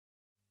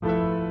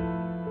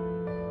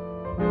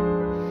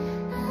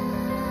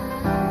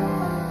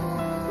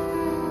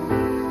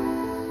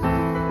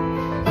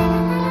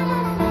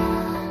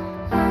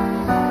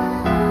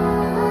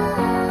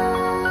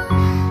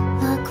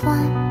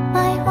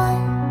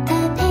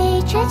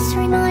Please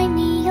remind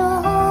me you'll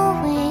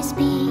always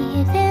be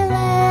a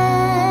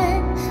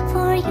villain.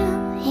 For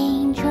you,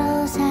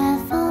 angels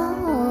have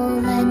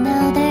fallen.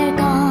 Now they're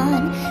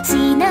gone.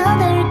 See, now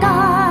they're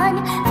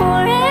gone.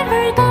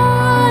 Forever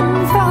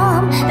gone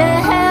from the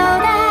hell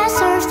that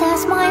serves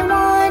as my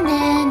one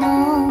and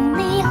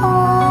only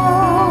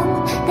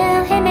home.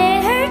 Though it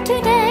may hurt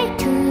today,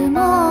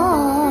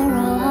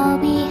 tomorrow I'll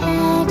be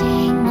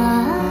heading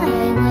my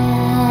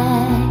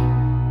way.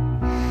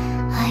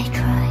 I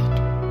tried.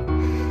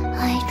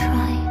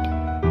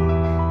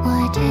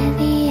 What did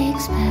we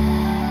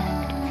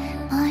expect?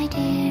 My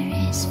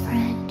dearest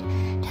friend,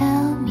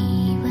 tell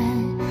me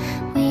when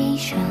we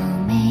shall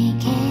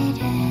make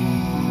it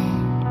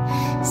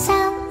end. So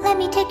let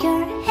me take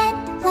your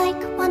hand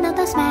like one of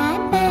those mad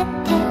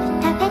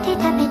tappity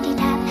tappity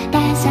tap.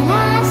 Dance the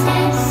last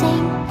dance,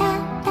 sing da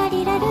da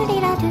di da do di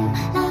da do,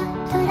 la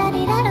do da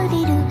di da do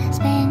di do.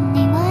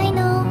 Spending my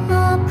no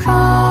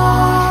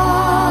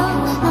prom,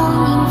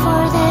 longing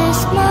for this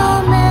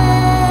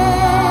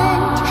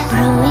moment,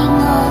 brewing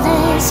all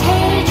this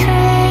hatred.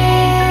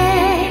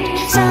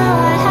 So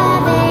I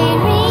have a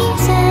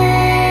reason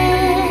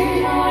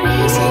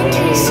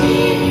to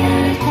see you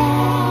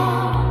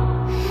dead.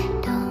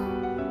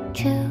 Don't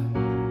you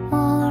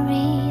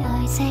worry,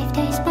 I saved a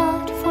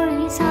spot for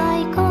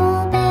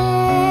recycle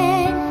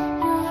bin.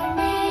 Your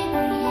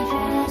neighbor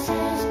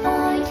dresses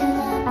boy to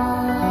the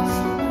boss.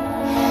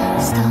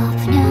 Stop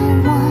now,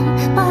 one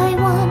by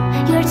one.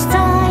 Your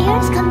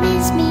desires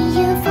convince me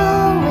you've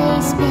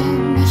always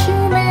been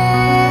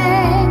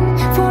human.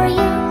 For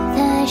you,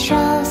 the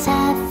shells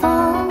have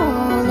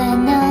fallen.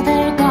 Now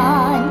they're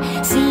gone.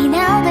 See,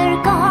 now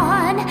they're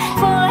gone.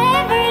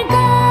 Forever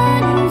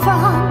gone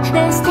from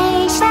the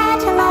stage that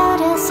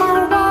allowed us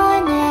our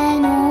one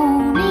and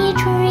only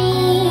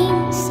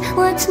dreams.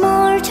 What's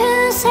more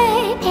to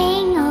say?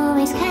 Pain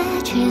always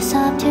catches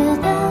up to